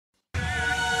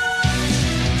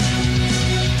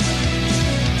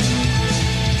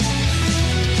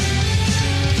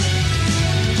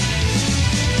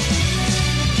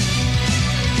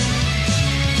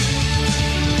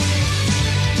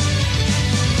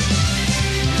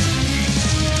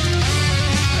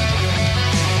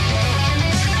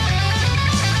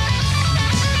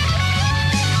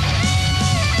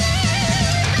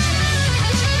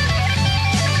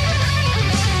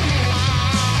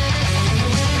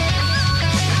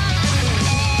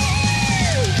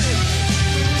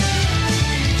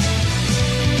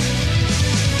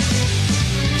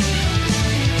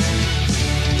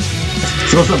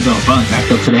So what's up though, finally back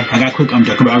up today. I got a quick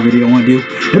DragonBallZ video I want to do.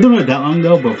 It didn't really that long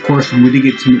though, but of course we did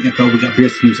get some new info. We got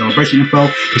BEERUS new celebration info.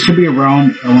 It should be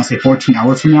around, I want to say 14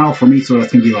 hours from now for me, so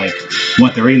that's going to be like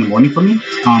 1:30 in the morning for me.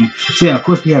 So yeah, of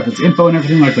course we have this info and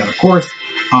everything like that, of course.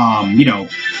 You know,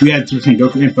 we had 2%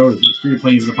 Goku info, free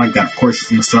play and stuff like that. Of course, it's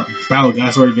going to start Battle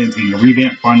Guys Sword events getting a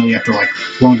revamp finally after like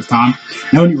longest time.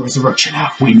 Now we need Resurrection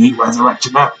up. We need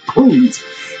Resurrection up, please.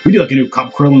 We do like a new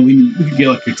Cup Krillin. We could get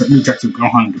like a new tracks of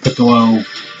Gohan, Piccolo,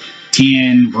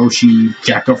 Tien, Roshi,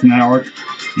 Jacko from that arc.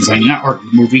 It's like not arc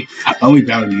movie. We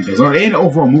gotta need those. Or in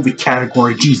overall movie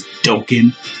category, geez,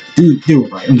 Dokkan. Do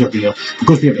it right. I'm joking though. Of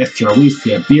course, we have FTR Release,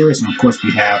 we have BEERUS, and of course,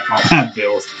 we have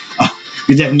Bills.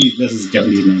 This is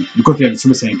definitely name. Of course, we have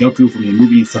Super Saiyan Goku from the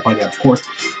movie and stuff like that, of course.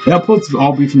 The outputs will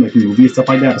all be from like the movie and stuff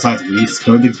like that, besides Release.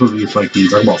 So I think it's supposed to be like the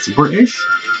Dragon Ball Super-ish.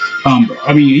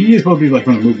 I mean, he is supposed to be like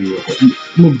from the movie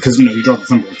because, you know, you draw the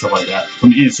symbol and stuff like that from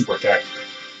the Super Attack.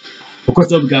 Of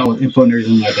course, we got with info and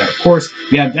everything like that. Of course,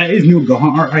 yeah, that is new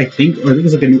Gohan art, I think, or I think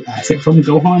it's like a new asset from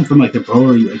Gohan from like the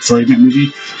Broly like story event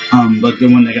movie, like the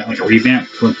one that got like a revamp,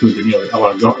 like with the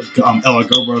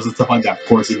DragonBallZ and stuff like that. Of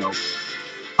course, you know,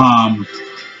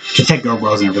 to tech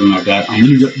DragonBallZ and everything like that.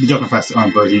 The Dokkan Fest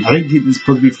version, I think it's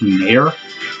supposed to be from there.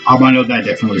 I know that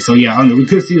definitely. So yeah, I don't know. We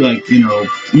could see like, you know,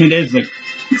 I mean, there's like.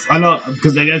 I know,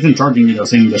 because they guys in charging, you know,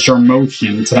 saying the show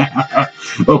motions. Well,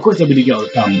 of course, they'll be to get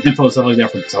info and stuff like that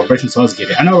for the celebration, so let's get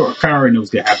it. I know Kai already knows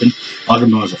what's going to happen. Other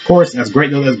of course. That's great,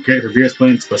 though. That's great for BEERUS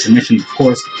playing special missions, of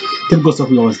course. Typical stuff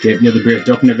we always get. We have the BEERUS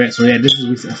Dokkan event. So, yeah, this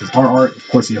is our art. Of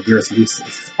course, you know, BEERUS release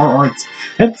our arts.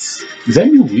 Is that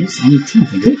new release? I'm trying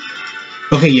to think.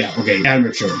 Okay, yeah, okay. I'm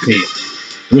not sure. Okay, yeah.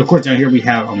 Of course, down here we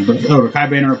have the Kai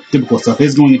banner, typical stuff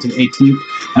is going into the 18th.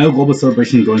 I know Global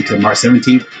Celebration going to March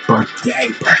 17th. Birthday.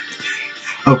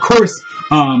 Of course,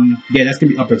 yeah, that's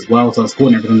going to be up as well, so it's cool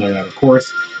and everything like that, of course.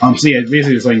 So yeah,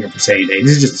 basically just letting it for Saiyan Day.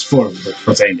 This is just for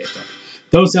Saiyan Day stuff.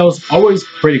 Those cells, always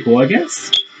pretty cool, I guess.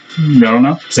 I don't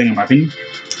know, saying in my opinion.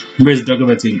 BEERUS Dokkan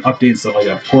events getting updates and stuff like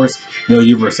that, of course. You know,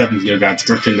 Universe 7's got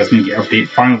Destruction, that's going to get updated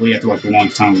finally after like the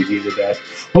longest time we needed that.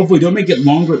 Hopefully, don't make it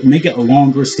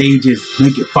longer stages,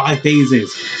 make it 5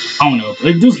 phases. I don't know.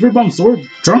 Like, do Spirit Bomb Sword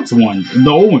Trunks one, the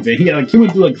old one. He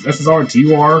would do like SSR,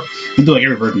 TUR, he'd do like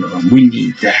every version of them. We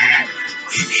need that.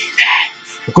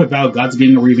 Of course, Battle Gods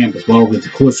getting a revamp as well with the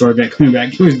coolest story event coming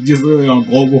back. He was just really on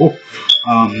global.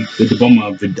 With the Boma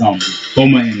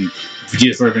and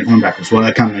VEGETA story event coming back as well.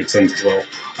 That kind of makes sense as well.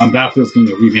 Battlefield's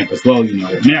getting a revamp as well, you know.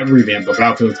 Not a revamp, but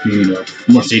Battlefield's getting, you know,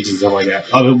 more stages and stuff like that.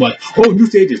 But, oh, new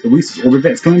stages. The Reese's Orbit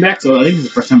event's coming back, so I think this is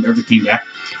the first time it ever came back.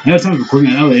 I know time recording,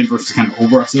 I know the inverse is kind of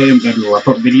over, so I'm going to do a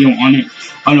wrap-up video on it.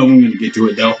 I don't know when we're going to get to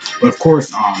it, though. But, of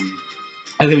course,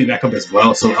 it's going to be back up as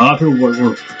well. So, a lot of people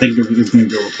were thinking it's going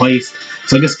to be replaced.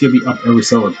 So, I guess it's going to be up every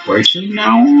celebration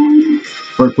now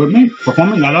for equipment.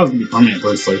 Performing, I thought it was going to be permanent,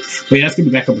 personally. But, yeah, that's going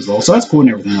to be back up as well. So, that's cool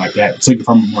and everything like that. So, you can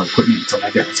farm more equipment and stuff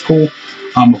like that. That's cool.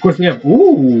 Of course, we have,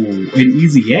 an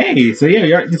EZA. So,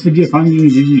 yeah, this video is finally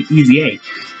using EZA.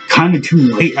 Kind of too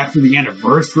late after the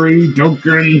anniversary.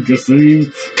 Dokkan, just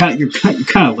saying. You're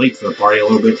kind of late for the party a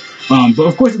little bit. But,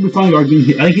 of course, we finally are getting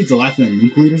hit. I think it's the last of the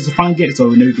nuke leaders to finally get it. So,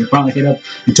 we know we can finally hit up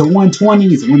into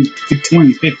 120s,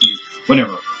 120s, 50s,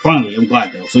 whatever. Finally, I'm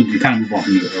glad, though. So, we can kind of move on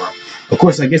from the era. Of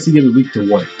course, I guess you give a week to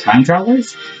what? Time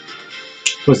travelers?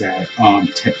 What's that?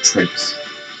 Tech traits.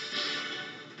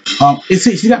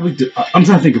 It's got week to, I'm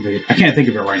trying to think of it. I can't think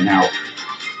of it right now.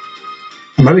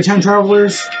 Maybe time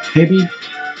travelers? Maybe?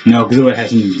 No, because it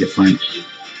has something different.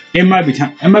 It might be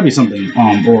time. It might be something.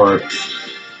 Or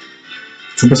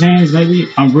Super Saiyans, maybe.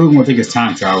 I'm really gonna think it's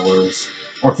time travelers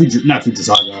or future, not Future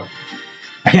Saga.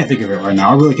 I can't think of it right now.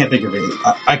 I really can't think of it.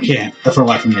 I can't. For the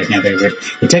life of me, I can't think of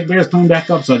it. The tech banner is coming back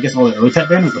up, so I guess all the other tech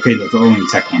banners. Okay, that's the only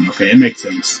tech one. Okay, it makes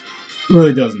sense. It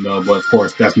really doesn't though, but of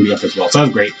course that's gonna be up as well. So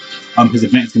that's great. His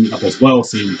event's gonna be up as well,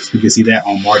 so you can see that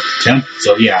on March 10th.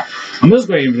 So yeah, that's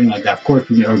great. Everything like that. Of course,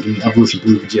 we are getting Evolution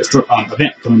Blue VEGETA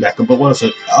event coming back up, but what else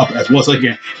up as well? So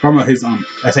again, from his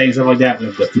essay and stuff like that,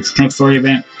 the Future Trunks story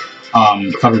event,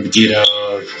 cover VEGETA,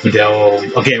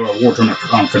 Videl. Okay, well, War Tournament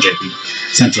for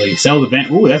JP. Essentially, Cell's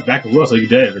event. Ooh, that's back as well, so you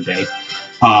can do it every day.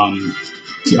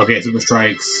 Okay, Super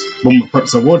Strikes,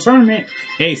 so World Tournament.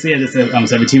 Hey, see, this is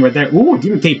 17 right there. Ooh,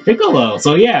 DBK Piccolo.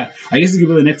 So yeah, I guess it's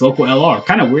gonna be the next local LR.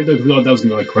 Kind of weird though, because we thought that was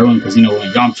gonna be like Krillin, because you know,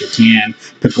 like Yamcha, Tien,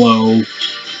 Piccolo.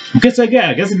 Okay, so yeah,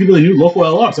 I guess it's gonna be the new local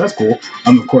LR, so that's cool.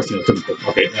 Of course, you know, typical.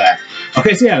 Okay,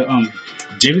 okay, so yeah,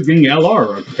 Javen's getting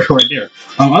LR right there.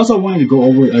 I also wanted to go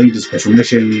over the special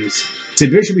missions. So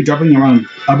Beerus should be dropping around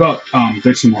about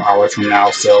 13 more hours from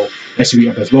now, so that should be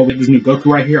up as well. With this new Goku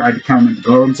right here, I can't remember the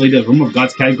go. So he does Room of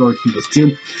Gods category, keep us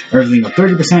 2, everything up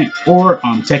 30%, or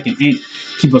Tech and Int,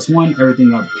 keep us 1,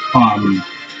 everything up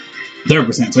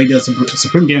 30%. So he does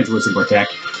supreme damage with super attack,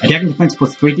 attack and defense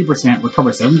plus 50%,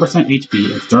 recover 7% HP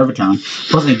at the start of a turn,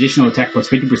 plus an additional attack plus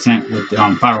 50% with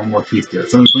 5 or more key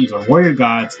skills. So this brings our Warrior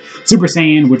Gods, Super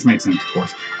Saiyan, which makes sense, of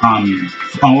course.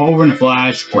 Over in the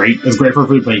Flash, great. It's great for a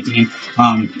free play team.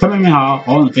 Kamehameha,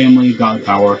 All in the Family, God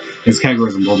Power. His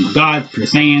categories are Golden Gods, Pure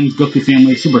Saiyans, Goku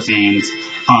Family, Super Saiyans.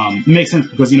 It makes sense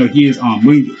because, you know, he is,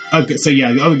 okay, so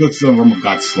yeah, the other Goku's on Realm of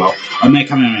Gods as well. And then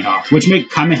Kamehameha, which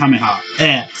make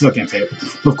Kamehameha, still can't say it.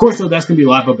 But of course, though, that's going to be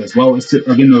live up as well.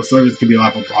 Again, those servers could be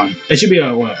live up on, it should be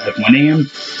at 1 a.m.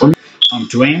 or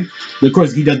 2 a.m. But of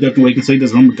course, he does Dokkan Awakens, so he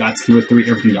does Realm of Gods, Hero 3,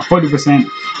 everything got 40%.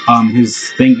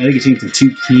 His thing, I think it changed to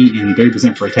 2 key and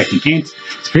 30% for attacking ant.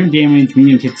 Supreme damage,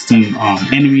 medium hits to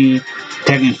enemy,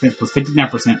 attacking defense plus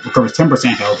 59%, recovers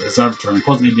 10% health as a turn,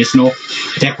 plus an additional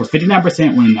attack plus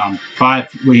 59%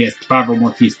 when he has 5 or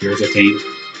more key spears attained.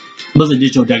 Plus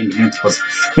additional attacking defense plus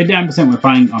 59% when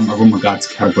finding a Room of Gods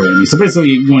category enemy. So basically,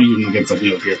 you want to use him against like,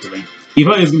 you know, Beerus event. He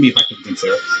probably is going to be effective against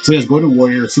there. So he has Golden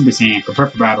Warrior, Super Saiyan, Prepare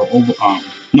for Battle,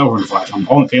 no Horn Flash,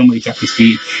 All in Family, Chapter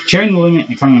Speed, Sharing the Limit,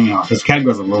 and Kamehameha. His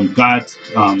categories are Room of Gods.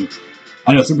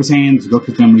 I know Super Saiyans,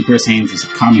 Goku Family, Pure Saiyans is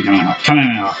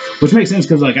Kamehameha, which makes sense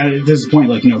because like at this point,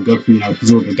 like, you know, Goku, you know,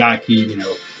 he's with the God Key, you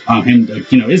know, him, like,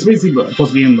 you know, it's basically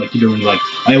supposed to be him, like, doing like,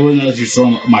 I wouldn't let you show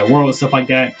my world and stuff like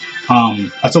that.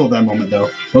 I saw that moment though.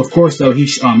 But of course, though,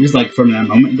 he's like from that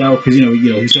moment though, because you know,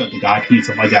 he showed up the God Key and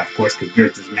stuff like that. Of course, because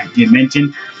Beerus didn't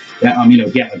mention that, you know,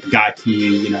 get like the God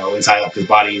Key, you know, inside of his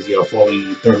bodies, you know,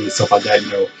 flowing through and stuff like that,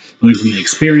 you know, learning from the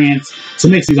experience. So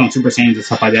it makes he's on Super Saiyans and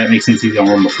stuff like that. It makes sense he's on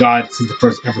Realm of Gods. He's the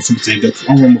first ever Super Saiyan goes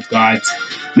on Realm of Gods.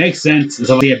 Makes sense.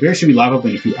 So yeah, Beerus should be live up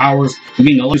in a few hours. We're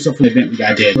getting a lot of stuff from the event. We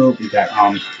got we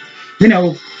got you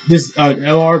know, this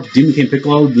LR Demon King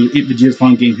Piccolo, the Vegeta's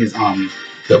fun getting his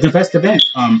Dokkan Fest event.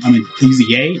 I mean,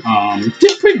 EZA,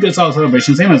 just pretty good solid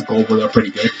celebration. Same as Gold, but they're pretty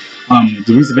good.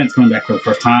 The Reese event's coming back for the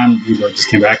first time. Evo just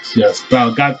came back. Yes,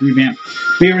 God revamp.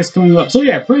 Beerus coming up. So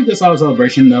yeah, pretty good solid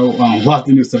celebration though. Lots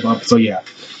of new stuff up. So yeah,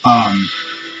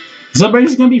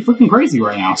 celebration's gonna be freaking crazy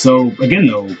right now. So again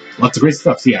though, lots of great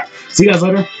stuff. So yeah, see you guys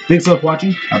later. Thanks for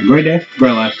watching. Have a great day,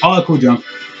 great life, all that cool junk.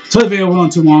 So the video went on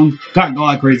too long, got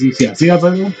like crazy. So yeah, see you guys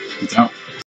later. Peace out.